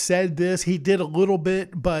said this. He did a little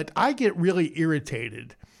bit, but I get really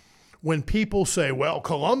irritated when people say, well,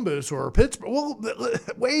 Columbus or Pittsburgh, well,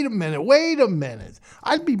 wait a minute.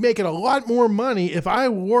 I'd be making a lot more money if I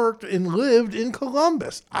worked and lived in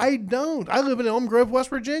Columbus. I don't. I live in Elm Grove, West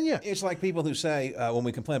Virginia. It's like people who say, when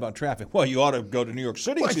we complain about traffic, well, you ought to go to New York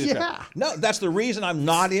City. Well, to see the yeah. traffic. No, that's the reason I'm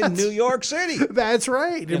not in New York City. That's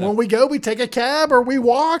right. And when we go, we take a cab or we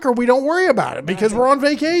walk or we don't worry about it because we're on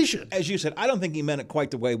vacation. As you said, I don't think he meant it quite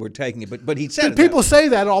the way we're taking it, but he said it. People say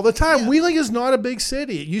that all the time. Yeah. Wheeling is not a big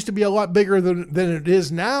city. It used to be a lot bigger than it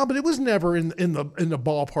is now, but it was never in the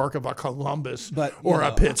ballpark of a Columbus or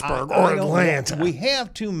a Pittsburgh or Atlanta. We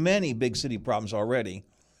have too many big city problems already,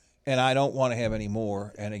 and I don't want to have any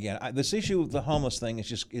more. And again, this issue of the homeless thing is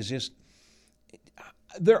just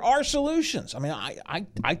there are solutions. I mean,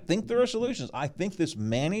 I think there are solutions. I think this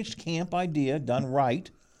managed camp idea done right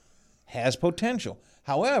has potential.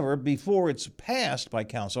 However, before it's passed by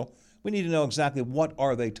council, we need to know exactly what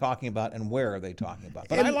are they talking about and where are they talking about.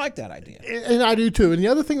 But I like that idea. And I do too. And the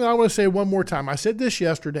other thing that I want to say one more time, I said this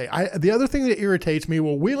yesterday. The other thing that irritates me,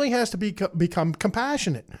 Wheeling has to become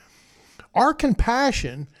compassionate. Our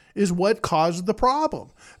compassion is what caused the problem.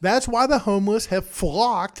 That's why the homeless have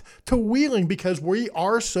flocked to Wheeling, because we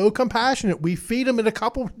are so compassionate. We feed them in a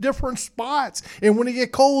couple different spots. And when it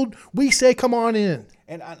gets cold, we say, come on in.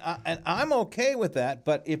 And I'm okay with that,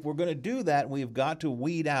 but if we're going to do that, we've got to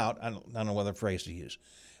weed out, I don't know what other phrase to use.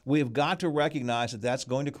 We've got to recognize that that's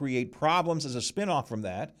going to create problems as a spinoff from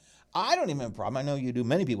that. I don't even have a problem. I know you do.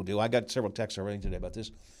 Many people do. I got several texts already today about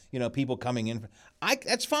this. People coming in.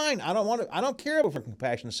 That's fine. I don't care about a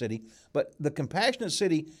compassionate city, but the compassionate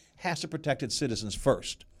city has to protect its citizens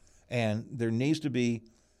first. And there needs to be,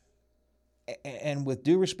 and with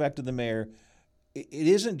due respect to the mayor, it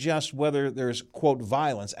isn't just whether there's, quote,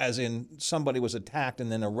 violence, as in somebody was attacked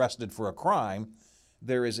and then arrested for a crime.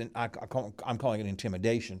 There is I'm calling it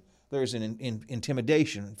intimidation. There is an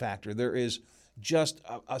intimidation factor. There is just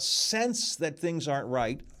a sense that things aren't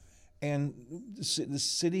right. And the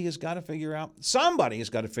city has got to figure out, somebody has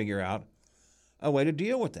got to figure out a way to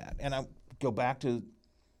deal with that. And I go back to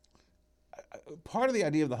part of the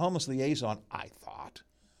idea of the homeless liaison, I thought,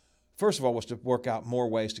 first of all, was to work out more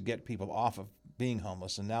ways to get people off of being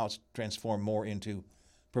homeless, and now it's transformed more into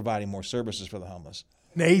providing more services for the homeless.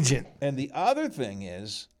 An agent. And the other thing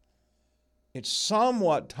is, it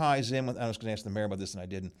somewhat ties in with, I was going to ask the mayor about this and I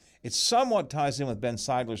didn't, it somewhat ties in with Ben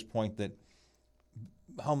Seidler's point that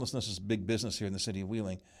homelessness is big business here in the city of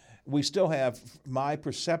Wheeling. We still have, my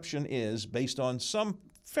perception is, based on some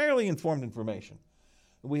fairly informed information,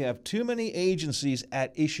 we have too many agencies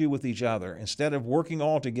at issue with each other instead of working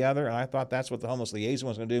all together. And I thought that's what the homeless liaison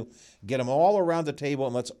was going to do, get them all around the table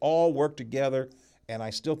and let's all work together. And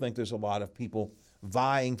I still think there's a lot of people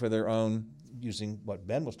vying for their own, using what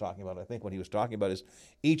Ben was talking about. I think what he was talking about is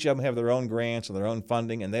each of them have their own grants and their own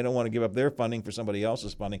funding, and they don't want to give up their funding for somebody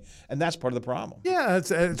else's funding, and that's part of the problem. Yeah,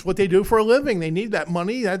 it's what they do for a living. They need that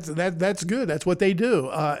money. That's good. That's what they do.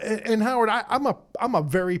 And Howard, I'm a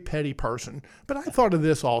very petty person, but I thought of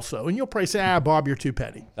this also, and you'll probably say, Bob, you're too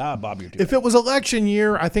petty. Bob, you're too petty. If it was election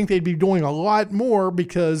year, I think they'd be doing a lot more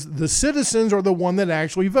because the citizens are the one that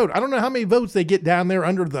actually vote. I don't know how many votes they get down there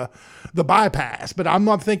under the bypass, but I'm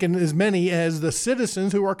not thinking as many as the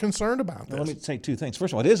citizens who are concerned about this. Well, let me say two things.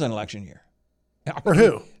 First of all, it is an election year. For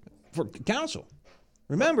who? For council.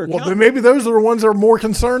 Remember, then maybe those are the ones that are more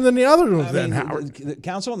concerned than the other ones. Howard. The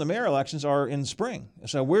council and the mayor elections are in spring,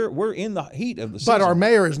 so we're in the heat of the season. But our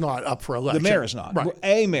mayor is not up for election. The mayor is not. Right.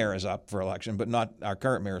 A mayor is up for election, but not our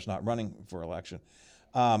current mayor is not running for election.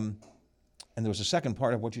 And there was a second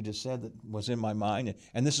part of what you just said that was in my mind,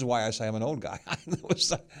 and this is why I say I'm an old guy.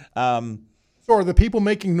 So are the people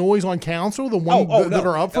making noise on council the ones that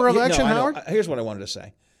are up for election, Howard? Here's what I wanted to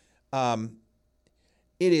say.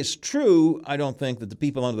 It is true, I don't think that the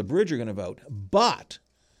people under the bridge are going to vote, but,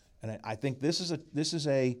 and I think this is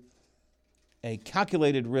a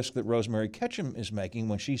calculated risk that Rosemary Ketchum is making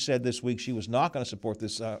when she said this week she was not going to support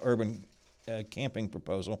this urban camping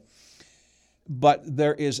proposal. But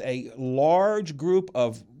there is a large group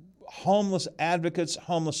of homeless advocates,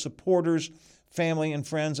 homeless supporters, family and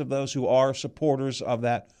friends of those who are supporters of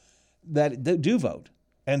that do vote.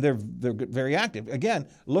 And they're very active. Again,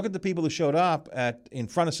 look at the people who showed up in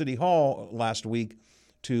front of City Hall last week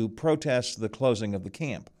to protest the closing of the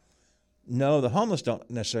camp. No, the homeless don't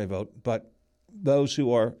necessarily vote, but those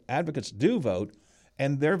who are advocates do vote.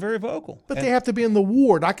 And they're very vocal. But they have to be in the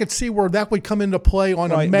ward. I could see where that would come into play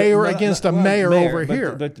on a mayor against a mayor over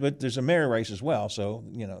here. But there's a mayor race as well, so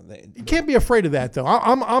you can't be afraid of that though.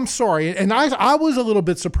 I'm sorry, and I was a little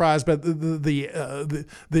bit surprised by the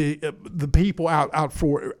people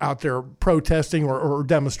out there protesting or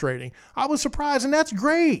demonstrating. I was surprised, and that's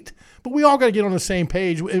great. But we all got to get on the same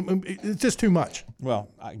page. It's just too much. Well,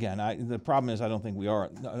 again, the problem is I don't think we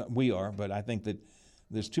are, but I think that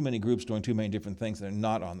there's too many groups doing too many different things that are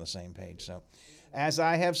not on the same page. So, as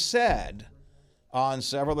I have said on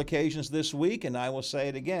several occasions this week, and I will say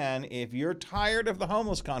it again, if you're tired of the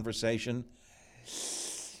homeless conversation,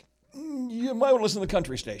 you might want to listen to the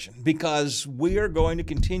country station, because we are going to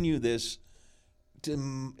continue this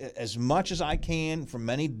as much as I can, from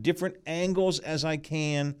many different angles as I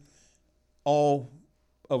can, all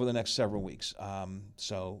over the next several weeks.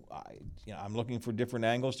 So I'm looking for different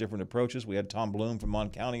angles, different approaches. We had Tom Bloom from Mon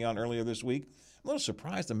County on earlier this week. I'm a little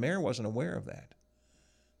surprised the mayor wasn't aware of that.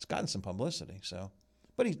 It's gotten some publicity,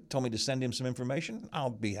 but he told me to send him some information. I'll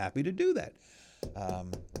be happy to do that.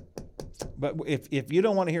 But if you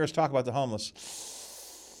don't want to hear us talk about the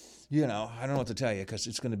homeless, I don't know what to tell you, because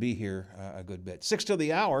it's going to be here a good bit. 6 till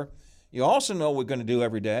the hour. You also know what we're going to do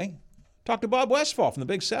every day. Talk to Bob Westfall from the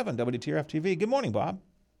Big 7, WTRF TV. Good morning, Bob.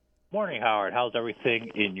 Morning, Howard. How's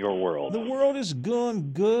everything in your world? The world is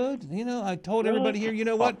going good. I told everybody here, you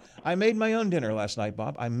know what? I made my own dinner last night,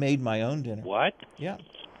 Bob. I made my own dinner. What? Yeah.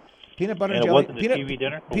 Peanut butter and it jelly. Wasn't a TV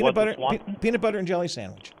dinner? Peanut butter and jelly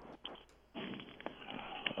sandwich.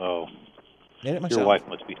 Oh. Made it myself. Your wife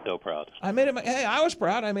must be so proud. I made it. Hey, I was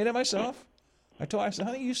proud. I made it myself. I said,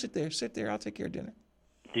 honey, you sit there. I'll take care of dinner.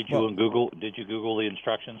 Did you Google the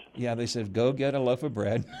instructions? Yeah, they said, go get a loaf of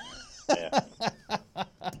bread. Yeah.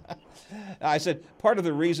 I said, part of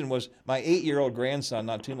the reason was my 8-year-old grandson,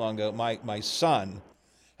 not too long ago, my son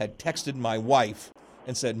had texted my wife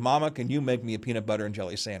and said, Mama, can you make me a peanut butter and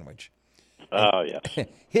jelly sandwich? Oh, yeah.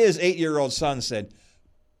 His 8-year-old son said,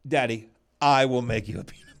 Daddy, I will make you a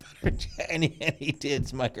peanut butter and jelly. And he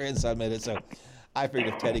did. My grandson made it. So I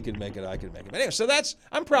figured if Teddy could make it, I could make it. But anyway, so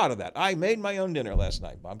I'm proud of that. I made my own dinner last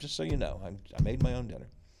night, Bob, just so you know. I made my own dinner.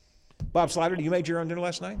 Bob Slider, you made your own dinner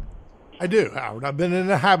last night? I do, Howard. I've been in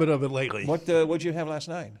the habit of it lately. What'd you have last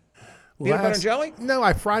night? Peanut butter and jelly? No,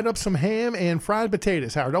 I fried up some ham and fried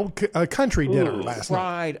potatoes, Howard. Old country dinner last night.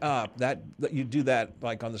 Fried up. That you do that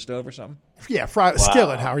like on the stove or something? Yeah,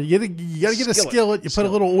 skillet, Howard. You got to get a skillet. You put a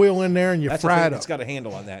little oil in there and you fry it up. It's got a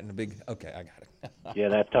handle on that and a big. Okay, I got it. Yeah,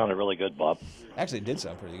 that sounded really good, Bob. Actually, it did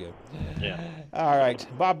sound pretty good. Yeah. All right,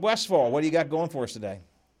 Bob Westfall, what do you got going for us today?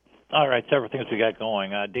 All right, several things we got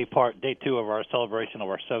going. Day 2 of our celebration of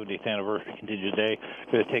our 70th anniversary continues today.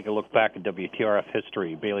 We're going to take a look back at WTRF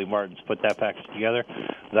history. Bailey Martin's put that package together.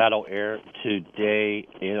 That'll air today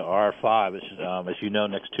in R5. As you know,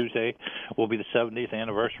 next Tuesday will be the 70th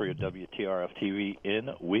anniversary of WTRF TV in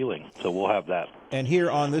Wheeling. So we'll have that. And here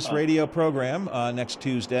on this radio program next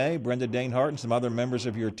Tuesday, Brenda Danehart and some other members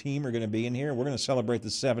of your team are going to be in here. We're going to celebrate the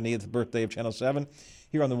 70th birthday of Channel 7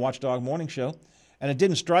 here on the Watchdog Morning Show. And it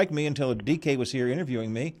didn't strike me until DK was here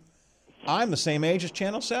interviewing me. I'm the same age as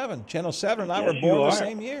Channel 7. Channel 7 and I were born the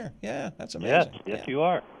same year. Yeah, that's amazing. Yes, you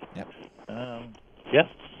are. Yep. Yes.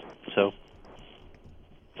 So,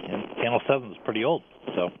 Channel 7 is pretty old.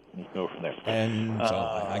 So we'll go from there. And so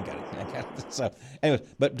I got it. So, anyways,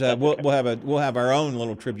 but we'll have our own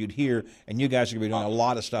little tribute here, and you guys are going to be doing a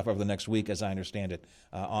lot of stuff over the next week, as I understand it,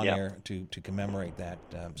 on air to commemorate that.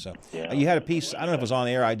 You had a piece. I don't know if it was on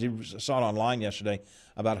air. I saw it online yesterday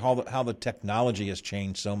about how the technology has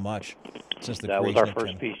changed so much since the that was creation our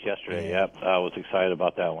first piece yesterday. Yep, I was excited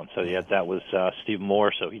about that one. So that was Steve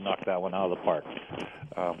Moore. So he knocked that one out of the park.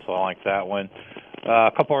 So I like that one.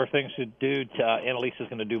 A couple other things to do. Annalise is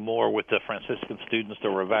going to do more with the Franciscan students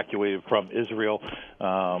that were evacuated from Israel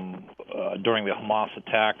during the Hamas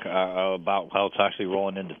attack, about how it's actually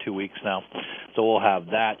rolling into 2 weeks now. So we'll have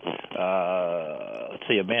that. Let's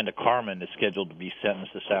see, Amanda Carmen is scheduled to be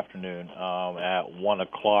sentenced this afternoon at 1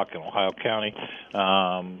 o'clock in Ohio County.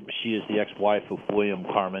 She is the ex-wife of William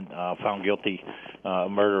Carmen, found guilty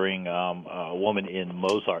murdering a woman in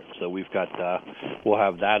Mozart. So we'll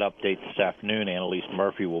have that update this afternoon. Annalise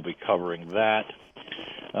Murphy will be covering that.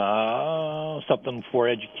 Something for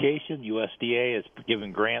education. USDA is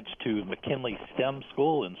giving grants to McKinley STEM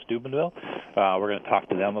School in Steubenville. We're going to talk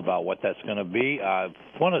to them about what that's going to be.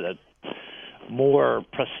 One of the more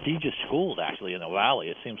prestigious schools, actually, in the Valley.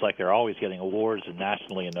 It seems like they're always getting awards and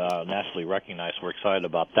nationally recognized. We're excited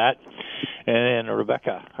about that. And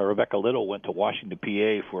Rebecca Little went to Washington,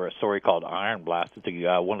 PA for a story called Iron Blast. It's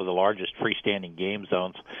one of the largest freestanding game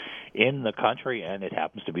zones in the country, and it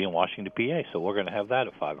happens to be in Washington, PA. So we're going to have that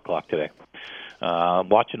at 5 o'clock today.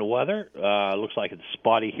 Watching the weather, looks like it's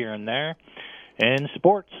spotty here and there. In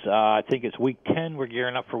sports, I think it's Week 10. We're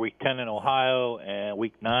gearing up for Week 10 in Ohio and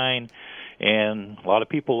Week 9, and a lot of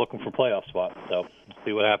people looking for playoff spots. So we'll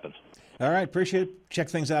see what happens. All right, appreciate it. Check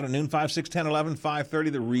things out at noon, 5, 6, 10, 11,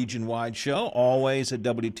 5:30, the region-wide show. Always at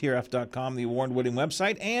WTRF.com, the award-winning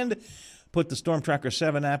website. And put the Storm Tracker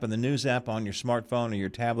 7 app and the News app on your smartphone or your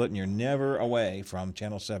tablet, and you're never away from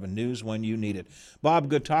Channel 7 News when you need it. Bob,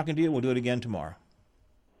 good talking to you. We'll do it again tomorrow.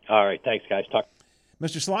 All right, thanks, guys. Talk.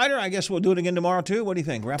 Mr. Slider, I guess we'll do it again tomorrow, too. What do you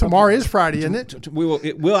think? Tomorrow is Friday, isn't it?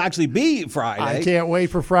 It will actually be Friday. I can't wait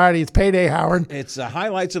for Friday. It's payday, Howard. It's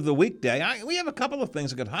highlights of the weekday. We have a couple of things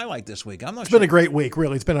that could highlight this week. It's been a great week,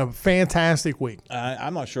 really. It's been a fantastic week.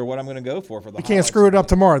 I'm not sure what I'm going to go for the You can't screw it up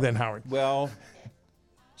tomorrow then, Howard. Well,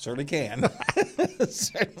 certainly can.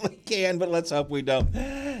 Certainly can, but let's hope we don't.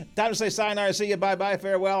 Time to say sayonara, see you, bye-bye,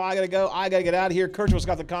 farewell. I got to go. I got to get out of here. Kirchhoff's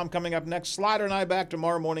got the comm coming up next. Slider and I back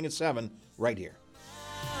tomorrow morning at 7 right here.